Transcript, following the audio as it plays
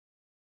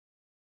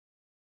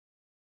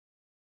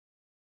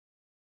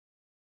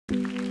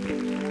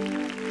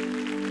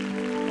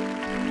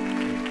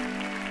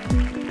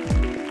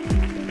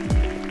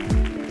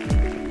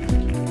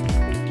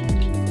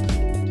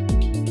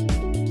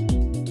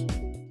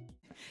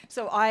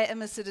So I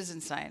am a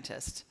citizen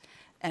scientist.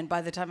 And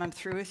by the time I'm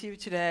through with you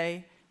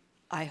today,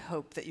 I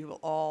hope that you will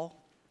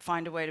all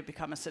find a way to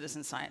become a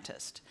citizen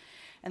scientist.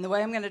 And the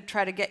way I'm going to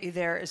try to get you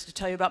there is to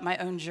tell you about my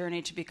own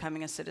journey to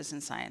becoming a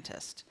citizen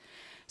scientist.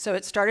 So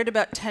it started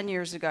about 10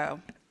 years ago.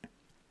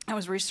 I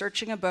was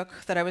researching a book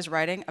that I was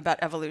writing about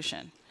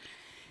evolution.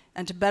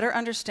 And to better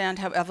understand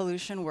how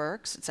evolution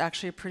works, it's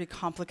actually pretty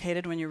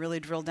complicated when you really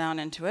drill down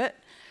into it,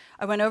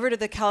 I went over to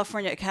the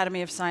California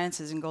Academy of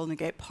Sciences in Golden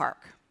Gate Park.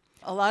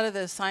 A lot of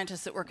the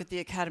scientists that work at the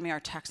Academy are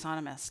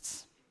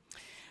taxonomists.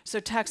 So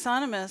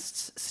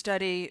taxonomists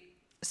study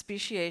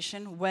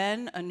speciation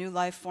when a new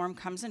life form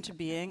comes into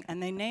being,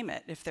 and they name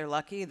it. If they're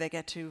lucky, they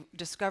get to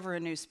discover a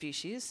new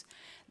species.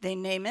 They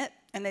name it,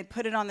 and they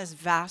put it on this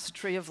vast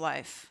tree of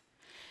life.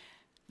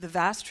 The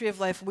vast tree of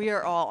life we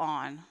are all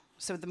on.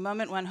 So the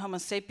moment when Homo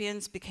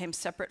sapiens became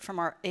separate from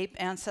our ape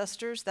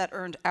ancestors, that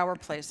earned our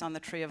place on the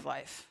tree of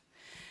life.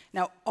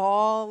 Now,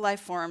 all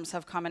life forms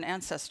have common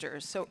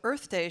ancestors, so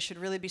Earth Day should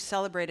really be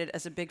celebrated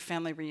as a big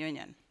family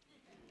reunion.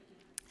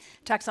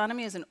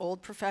 Taxonomy is an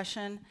old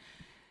profession,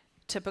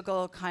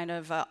 typical kind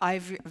of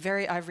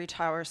very ivory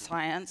tower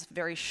science,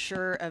 very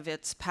sure of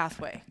its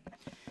pathway.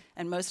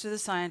 And most of the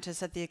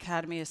scientists at the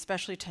Academy,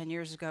 especially 10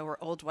 years ago, were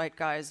old white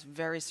guys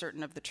very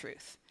certain of the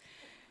truth.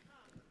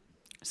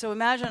 So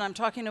imagine I'm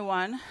talking to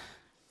one,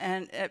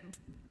 and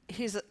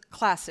he's a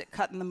classic,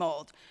 cut in the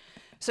mold.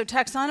 So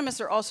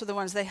taxonomists are also the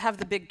ones, they have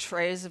the big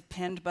trays of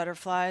pinned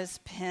butterflies,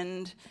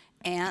 pinned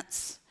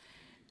ants.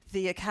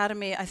 The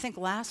Academy, I think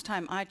last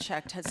time I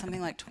checked, had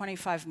something like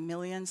 25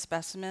 million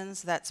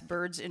specimens. That's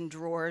birds in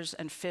drawers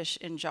and fish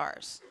in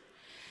jars.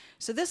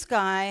 So this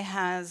guy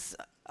has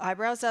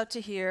eyebrows out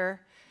to here.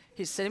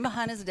 He's sitting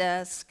behind his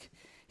desk.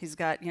 He's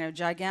got,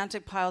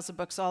 gigantic piles of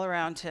books all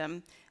around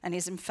him, and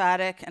he's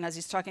emphatic, and as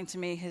he's talking to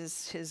me,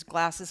 his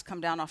glasses come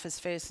down off his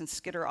face and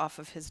skitter off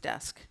of his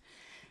desk.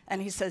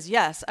 And he says,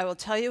 yes, I will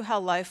tell you how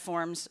life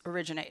forms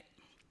originate,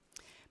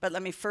 but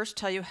let me first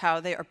tell you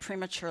how they are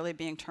prematurely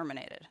being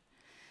terminated.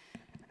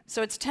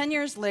 So it's 10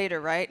 years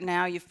later, right?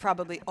 Now you've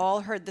probably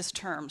all heard this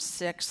term,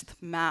 sixth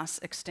mass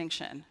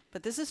extinction,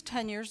 but this is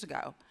 10 years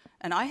ago,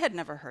 and I had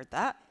never heard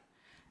that.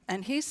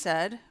 And he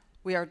said,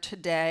 we are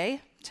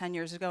today, 10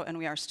 years ago, and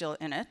we are still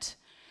in it.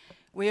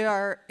 We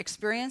are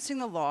experiencing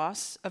the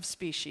loss of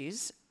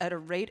species at a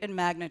rate and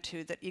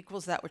magnitude that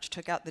equals that which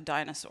took out the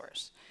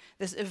dinosaurs.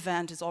 This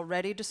event is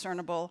already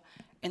discernible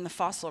in the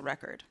fossil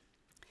record.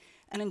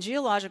 And in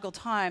geological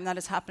time, that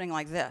is happening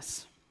like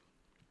this.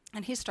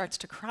 And he starts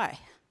to cry.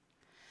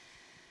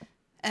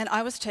 And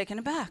I was taken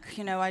aback.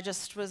 I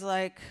just was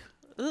like,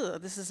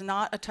 ugh, this is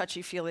not a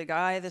touchy-feely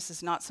guy. This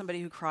is not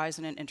somebody who cries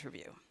in an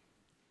interview.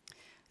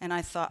 And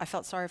I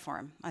felt sorry for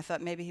him. I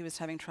thought maybe he was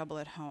having trouble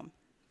at home.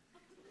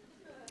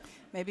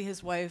 Maybe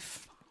his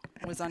wife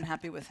was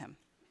unhappy with him.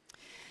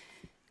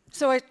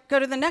 So I go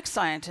to the next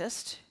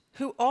scientist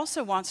who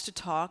also wants to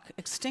talk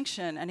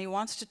extinction, and he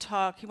wants to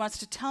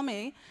tell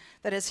me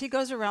that as he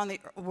goes around the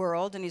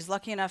world, and he's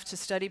lucky enough to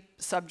study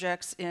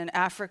subjects in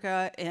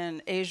Africa,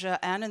 in Asia,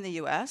 and in the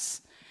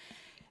US,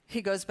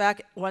 he goes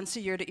back once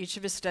a year to each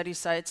of his study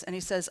sites, and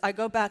he says, I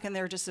go back and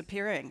they're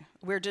disappearing.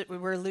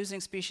 We're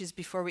losing species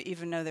before we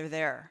even know they're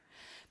there,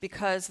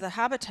 because the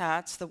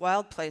habitats, the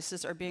wild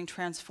places, are being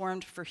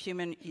transformed for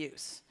human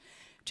use,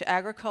 to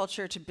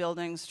agriculture, to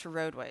buildings, to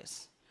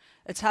roadways.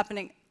 It's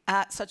happening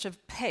at such a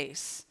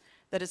pace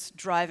that it's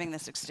driving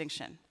this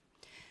extinction.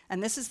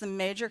 And this is the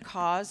major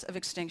cause of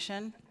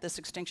extinction. This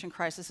extinction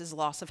crisis is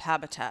loss of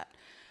habitat.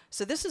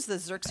 So this is the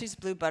Xerxes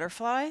blue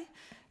butterfly.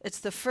 It's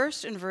the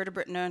first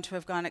invertebrate known to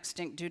have gone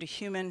extinct due to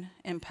human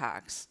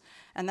impacts.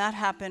 And that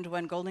happened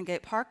when Golden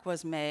Gate Park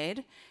was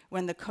made,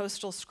 when the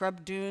coastal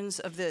scrub dunes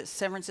of the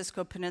San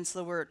Francisco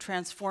Peninsula were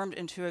transformed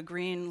into a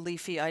green,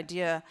 leafy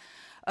idea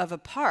of a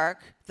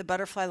park. The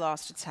butterfly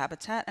lost its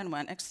habitat and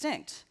went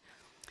extinct.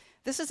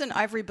 This is an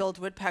ivory-billed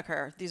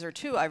woodpecker. These are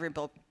two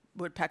ivory-billed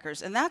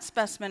woodpeckers. And that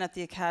specimen at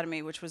the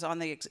Academy, which was on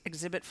the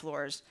exhibit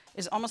floors,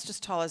 is almost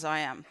as tall as I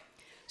am.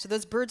 So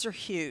those birds are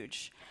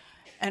huge.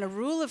 And a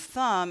rule of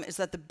thumb is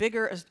that the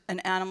bigger an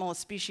animal, a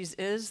species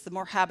is, the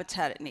more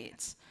habitat it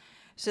needs.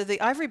 So the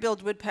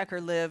ivory-billed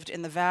woodpecker lived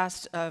in the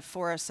vast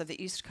forests of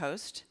the East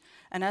Coast.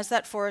 And as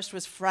that forest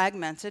was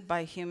fragmented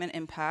by human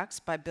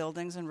impacts, by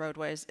buildings and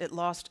roadways, it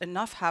lost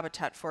enough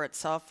habitat for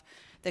itself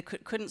that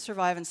couldn't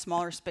survive in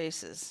smaller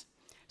spaces.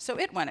 So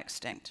it went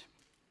extinct.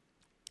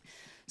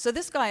 So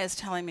this guy is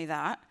telling me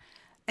that.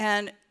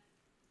 And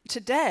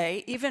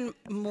today, even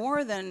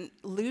more than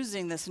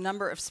losing this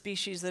number of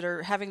species that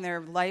are having their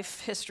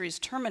life histories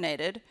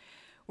terminated,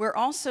 we're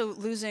also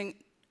losing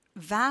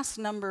vast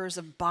numbers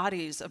of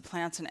bodies of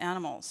plants and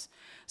animals.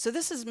 So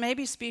this is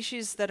maybe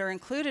species that are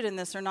included in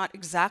this are not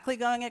exactly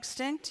going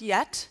extinct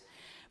yet,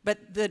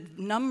 but the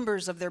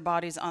numbers of their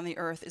bodies on the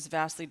Earth is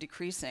vastly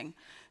decreasing.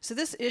 So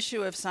this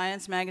issue of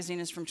Science magazine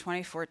is from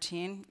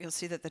 2014. You'll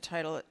see that the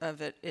title of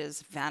it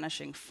is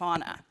Vanishing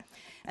Fauna.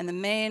 And the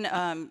main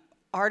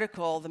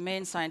article, the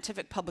main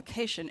scientific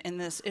publication in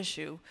this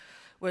issue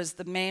was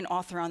the main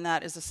author on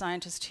that is a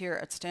scientist here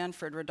at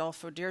Stanford,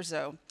 Rodolfo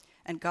Dirzo,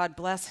 and God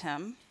bless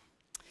him.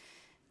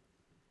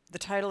 the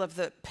title of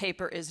the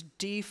paper is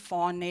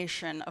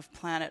Defaunation of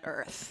Planet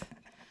Earth.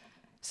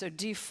 So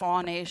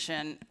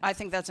defaunation, I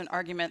think that's an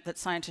argument that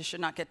scientists should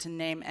not get to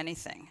name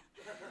anything.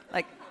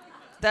 Like,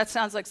 that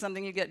sounds like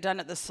something you get done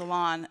at the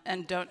salon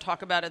and don't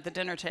talk about at the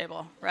dinner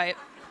table, right?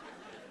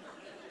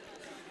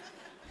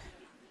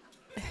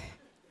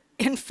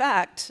 In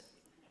fact,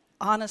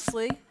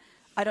 honestly,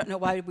 I don't know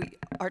why we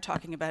are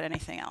talking about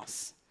anything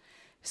else.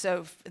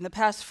 So in the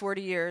past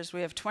 40 years,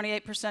 we have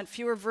 28%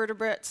 fewer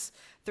vertebrates,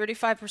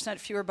 35%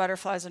 fewer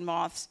butterflies and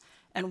moths,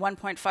 and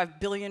 1.5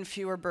 billion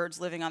fewer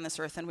birds living on this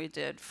earth than we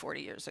did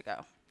 40 years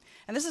ago.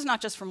 And this is not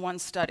just from one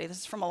study, this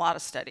is from a lot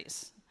of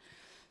studies.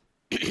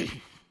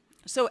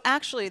 So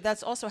actually,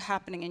 that's also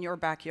happening in your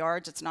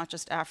backyards. It's not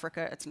just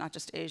Africa, it's not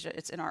just Asia,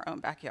 it's in our own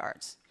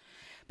backyards.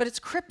 But it's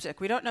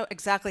cryptic. We don't know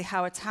exactly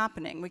how it's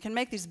happening. We can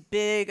make these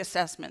big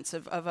assessments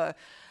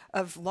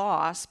of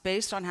loss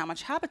based on how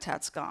much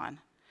habitat's gone.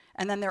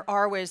 And then there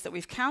are ways that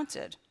we've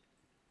counted.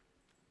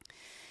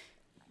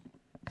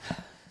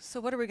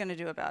 So what are we going to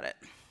do about it?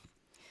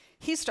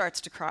 He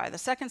starts to cry. The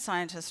second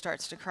scientist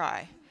starts to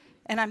cry.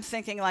 And I'm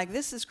thinking, like,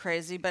 this is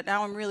crazy, but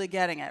now I'm really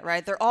getting it,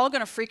 right? They're all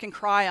going to freaking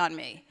cry on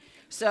me.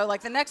 So,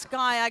 like, the next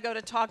guy I go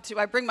to talk to,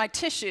 I bring my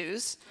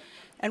tissues.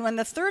 And when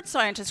the third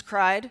scientist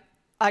cried,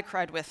 I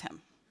cried with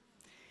him.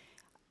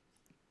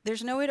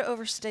 There's no way to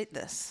overstate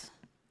this.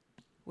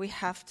 We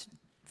have to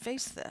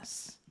face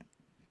this.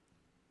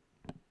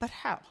 But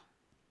how?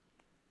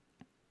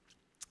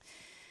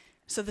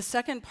 So the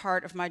second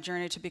part of my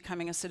journey to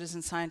becoming a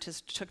citizen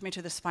scientist took me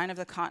to the spine of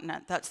the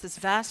continent. That's this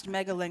vast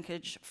mega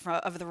linkage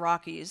of the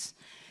Rockies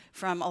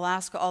from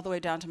Alaska all the way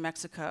down to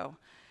Mexico.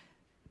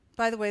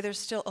 By the way, there's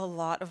still a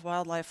lot of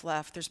wildlife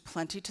left. There's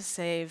plenty to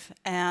save.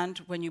 And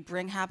when you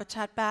bring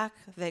habitat back,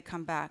 they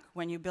come back.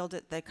 When you build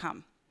it, they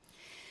come.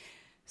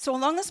 So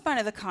along the spine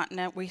of the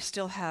continent, we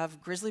still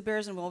have grizzly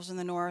bears and wolves in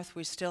the north.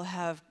 We still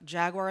have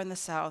jaguar in the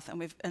south.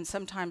 And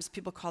sometimes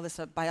people call this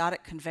a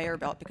biotic conveyor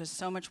belt because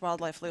so much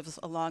wildlife lives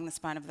along the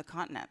spine of the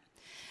continent.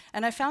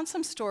 And I found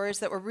some stories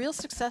that were real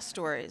success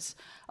stories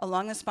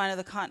along the spine of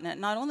the continent,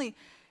 not only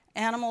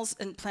animals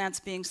and plants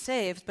being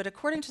saved, but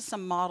according to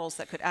some models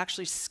that could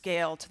actually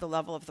scale to the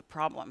level of the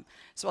problem.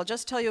 So I'll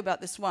just tell you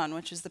about this one,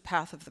 which is the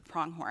path of the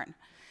pronghorn.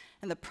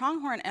 And the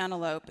pronghorn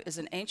antelope is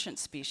an ancient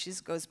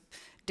species,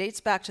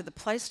 dates back to the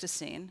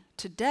Pleistocene.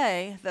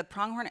 Today, the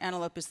pronghorn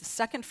antelope is the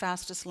second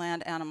fastest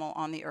land animal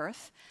on the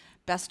earth,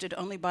 bested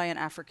only by an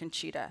African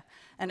cheetah.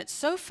 And it's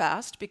so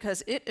fast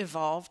because it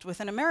evolved with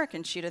an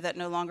American cheetah that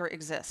no longer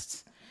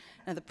exists.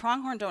 Now, the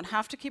pronghorn don't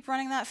have to keep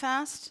running that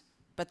fast,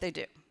 but they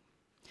do.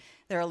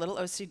 They're a little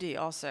OCD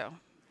also.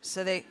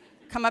 So they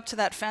come up to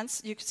that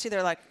fence. You can see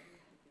they're like,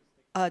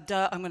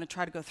 duh, I'm going to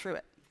try to go through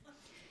it.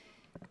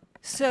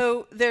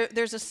 So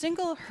there's a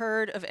single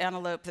herd of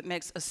antelope that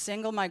makes a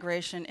single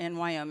migration in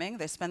Wyoming.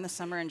 They spend the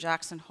summer in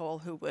Jackson Hole,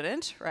 who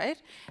wouldn't, right?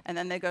 And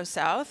then they go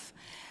south.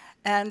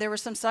 And there were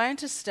some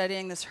scientists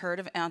studying this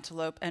herd of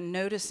antelope and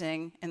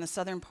noticing in the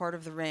southern part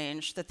of the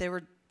range that there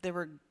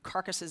were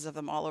carcasses of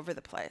them all over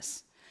the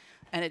place.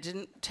 And it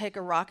didn't take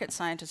a rocket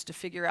scientist to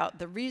figure out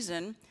the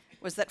reason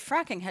was that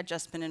fracking had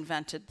just been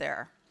invented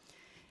there.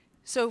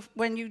 So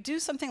when you do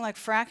something like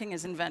fracking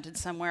is invented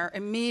somewhere,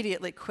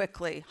 immediately,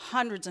 quickly,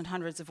 hundreds and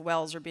hundreds of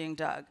wells are being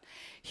dug.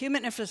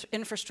 Human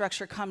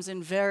infrastructure comes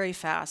in very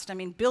fast. I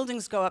mean,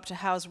 buildings go up to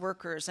house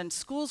workers, and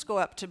schools go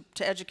up to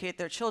educate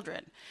their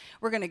children.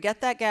 We're going to get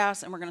that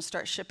gas, and we're going to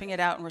start shipping it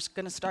out, and we're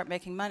going to start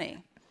making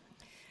money.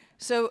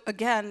 So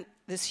again,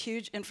 this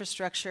huge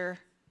infrastructure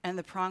and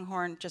the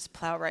pronghorn just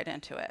plow right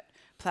into it.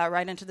 Plow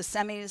right into the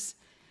semis,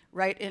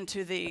 right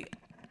into the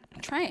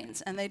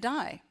trains, and they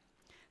die.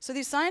 So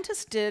these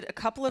scientists did a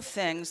couple of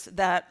things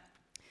that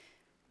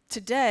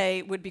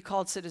today would be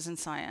called citizen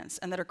science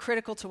and that are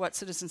critical to what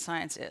citizen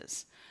science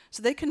is.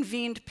 So they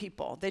convened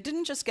people. They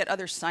didn't just get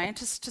other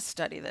scientists to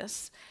study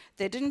this.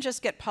 They didn't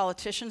just get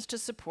politicians to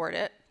support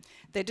it.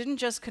 They didn't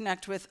just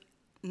connect with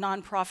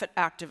nonprofit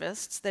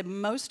activists. They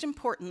most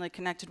importantly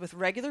connected with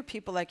regular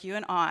people like you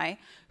and I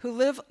who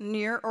live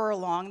near or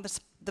along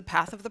the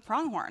path of the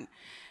pronghorn.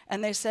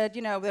 And they said,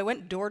 you know, they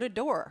went door to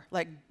door,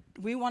 like,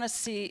 we want to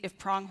see if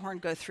pronghorn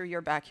go through your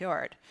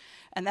backyard.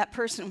 And that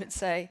person would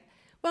say,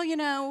 well, you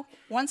know,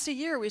 once a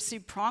year we see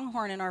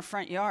pronghorn in our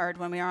front yard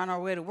when we are on our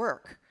way to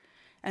work.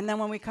 And then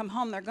when we come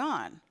home, they're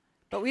gone.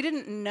 But we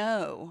didn't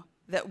know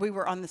that we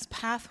were on this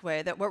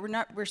pathway, that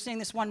we're seeing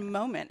this one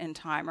moment in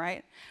time,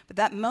 right? But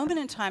that moment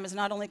in time is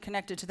not only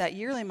connected to that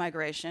yearly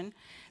migration,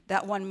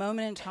 that one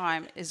moment in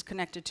time is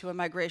connected to a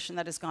migration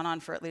that has gone on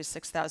for at least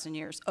 6,000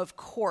 years. Of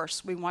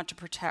course, we want to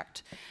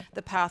protect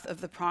the path of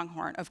the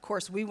pronghorn. Of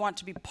course, we want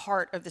to be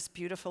part of this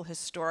beautiful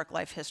historic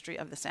life history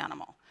of this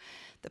animal.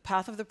 The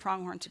path of the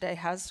pronghorn today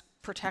has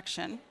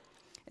protection.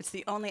 It's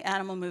the only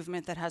animal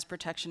movement that has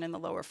protection in the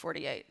lower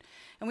 48.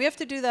 And we have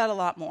to do that a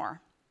lot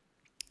more.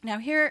 Now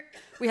here,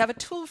 we have a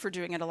tool for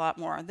doing it a lot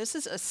more. This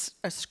is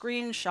a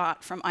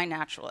screenshot from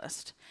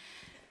iNaturalist.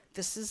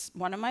 This is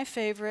one of my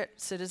favorite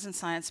citizen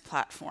science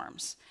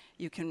platforms.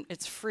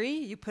 It's free.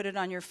 You put it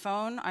on your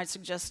phone. I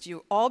suggest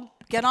you all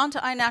get onto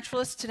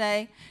iNaturalist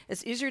today.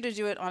 It's easier to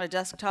do it on a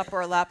desktop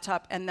or a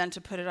laptop and then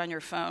to put it on your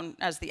phone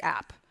as the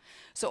app.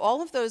 So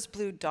all of those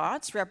blue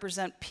dots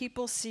represent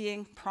people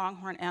seeing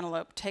pronghorn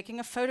antelope, taking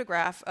a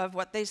photograph of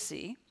what they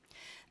see.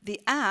 The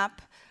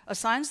app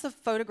assigns the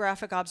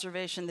photographic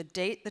observation the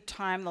date, the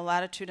time, the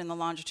latitude, and the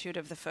longitude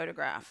of the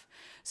photograph.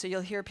 So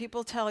you'll hear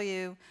people tell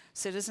you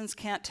citizens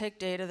can't take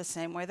data the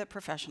same way that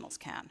professionals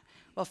can.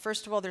 Well,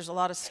 first of all, there's a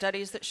lot of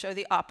studies that show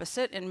the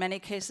opposite. In many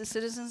cases,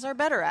 citizens are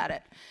better at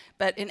it.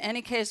 But in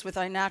any case, with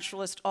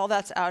iNaturalist, all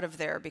that's out of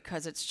there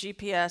because it's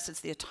GPS, it's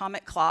the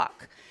atomic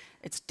clock,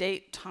 it's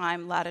date,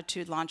 time,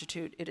 latitude,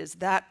 longitude. It is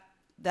that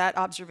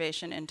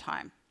observation in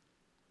time.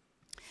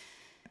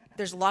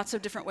 There's lots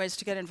of different ways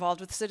to get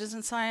involved with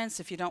citizen science.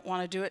 If you don't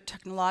want to do it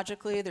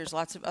technologically, there's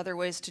lots of other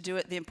ways to do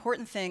it. The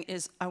important thing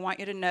is I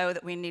want you to know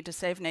that we need to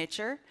save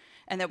nature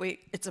and that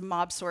it's a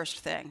mob-sourced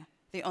thing.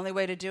 The only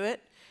way to do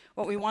it,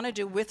 what we want to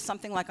do with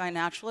something like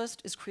iNaturalist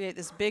is create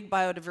this big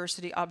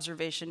biodiversity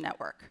observation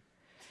network.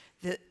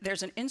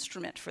 There's an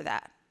instrument for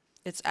that.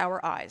 It's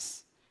our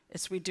eyes.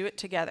 We do it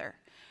together.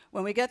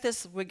 When we get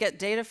this, we get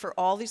data for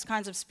all these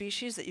kinds of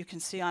species that you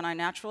can see on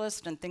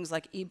iNaturalist and things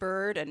like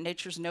eBird and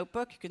Nature's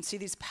Notebook. You can see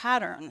these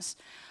patterns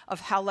of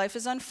how life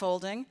is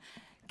unfolding,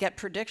 get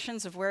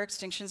predictions of where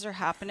extinctions are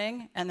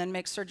happening, and then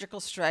make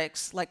surgical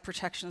strikes like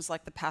protections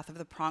like the path of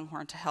the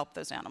pronghorn to help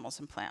those animals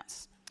and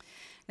plants.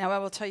 Now I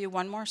will tell you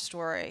one more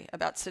story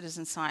about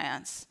citizen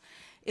science.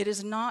 It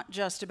is not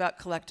just about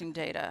collecting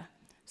data.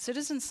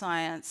 Citizen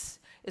science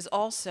is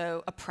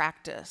also a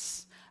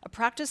practice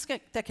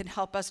that can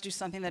help us do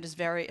something that is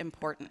very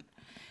important,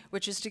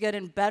 which is to get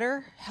in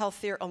better,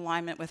 healthier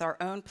alignment with our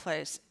own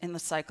place in the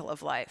cycle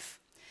of life.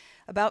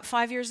 About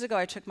 5 years ago,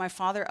 I took my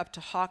father up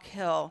to Hawk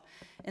Hill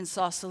in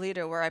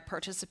Sausalito, where I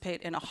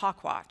participate in a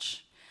hawk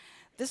watch.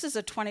 This is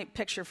a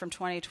picture from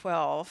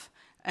 2012,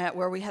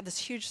 where we had this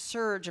huge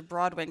surge of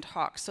broad-winged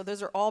hawks. So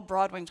those are all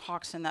broad-winged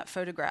hawks in that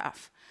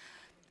photograph.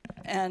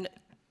 And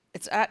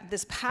it's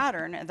this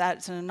pattern,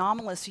 that's an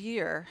anomalous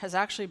year, has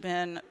actually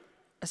been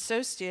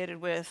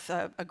associated with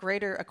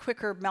a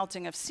quicker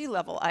melting of sea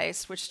level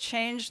ice, which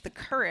changed the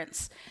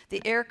currents, the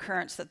air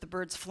currents that the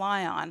birds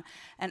fly on,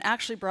 and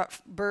actually brought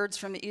birds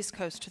from the East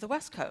Coast to the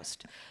West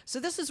Coast. So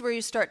this is where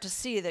you start to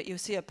see that you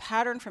see a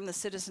pattern from the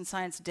citizen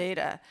science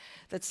data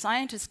that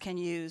scientists can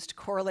use to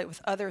correlate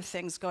with other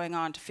things going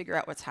on to figure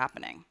out what's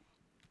happening.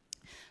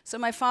 So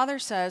my father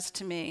says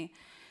to me,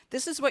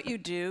 this is what you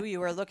do.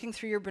 You are looking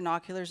through your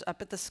binoculars up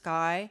at the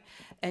sky,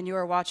 and you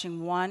are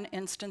watching one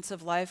instance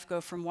of life go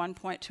from one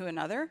point to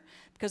another,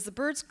 because the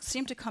birds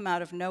seem to come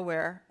out of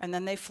nowhere, and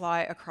then they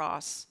fly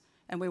across,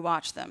 and we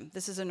watch them.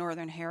 This is a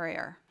northern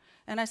harrier.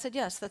 And I said,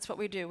 yes, that's what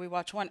we do. We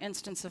watch one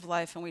instance of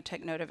life, and we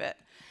take note of it.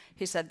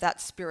 He said,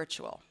 that's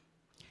spiritual.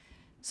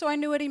 So I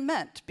knew what he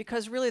meant,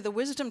 because really the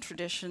wisdom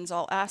traditions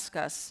all ask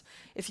us,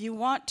 if you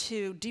want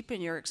to deepen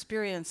your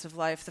experience of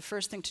life, the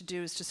first thing to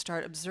do is to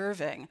start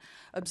observing.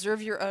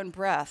 Observe your own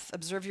breath,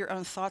 observe your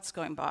own thoughts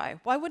going by.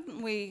 Why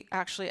wouldn't we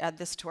actually add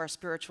this to our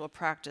spiritual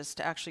practice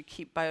to actually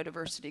keep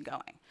biodiversity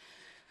going?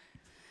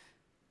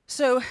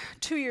 So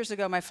 2 years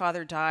ago, my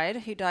father died.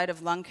 He died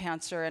of lung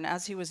cancer, and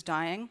as he was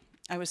dying,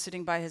 I was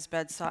sitting by his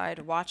bedside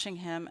watching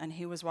him, and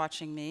he was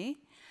watching me.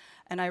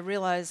 And I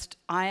realized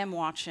I am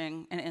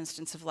watching an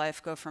instance of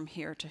life go from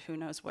here to who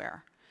knows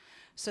where.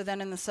 So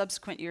then in the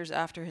subsequent years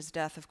after his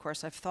death, of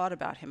course, I've thought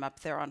about him up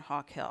there on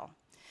Hawk Hill.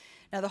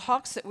 Now, the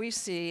hawks that we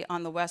see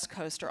on the West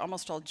Coast are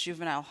almost all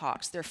juvenile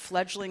hawks. They're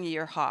fledgling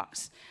year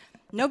hawks.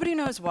 Nobody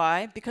knows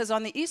why, because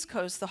on the East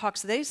Coast, the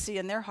hawks they see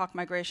in their hawk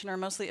migration are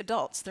mostly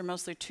adults. They're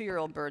mostly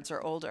 2-year-old birds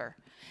or older.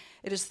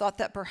 It is thought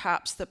that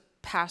perhaps the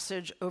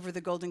passage over the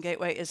Golden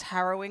Gateway is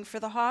harrowing for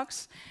the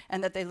hawks,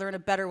 and that they learn a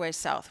better way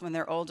south when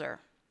they're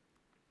older.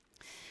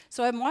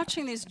 So I'm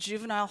watching these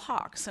juvenile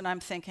hawks, and I'm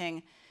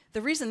thinking,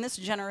 the reason this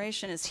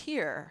generation is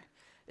here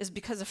is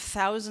because of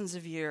thousands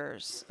of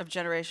years of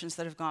generations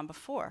that have gone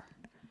before,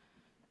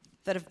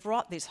 that have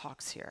brought these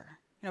hawks here.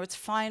 You know, it's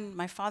fine,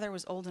 my father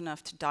was old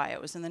enough to die.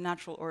 It was in the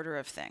natural order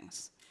of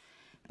things.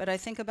 But I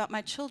think about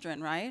my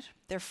children, right?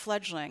 They're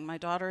fledgling. My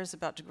daughter is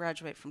about to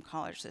graduate from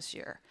college this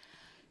year.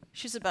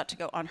 She's about to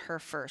go on her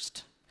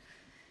first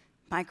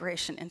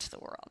migration into the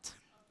world.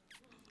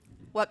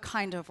 What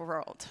kind of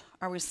world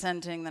are we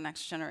sending the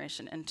next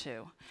generation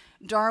into?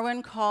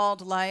 Darwin called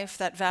life,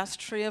 that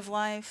vast tree of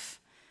life,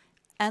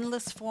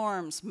 endless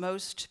forms,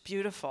 most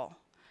beautiful.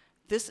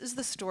 This is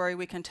the story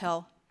we can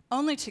tell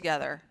only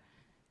together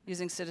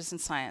using citizen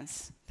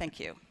science. Thank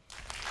you.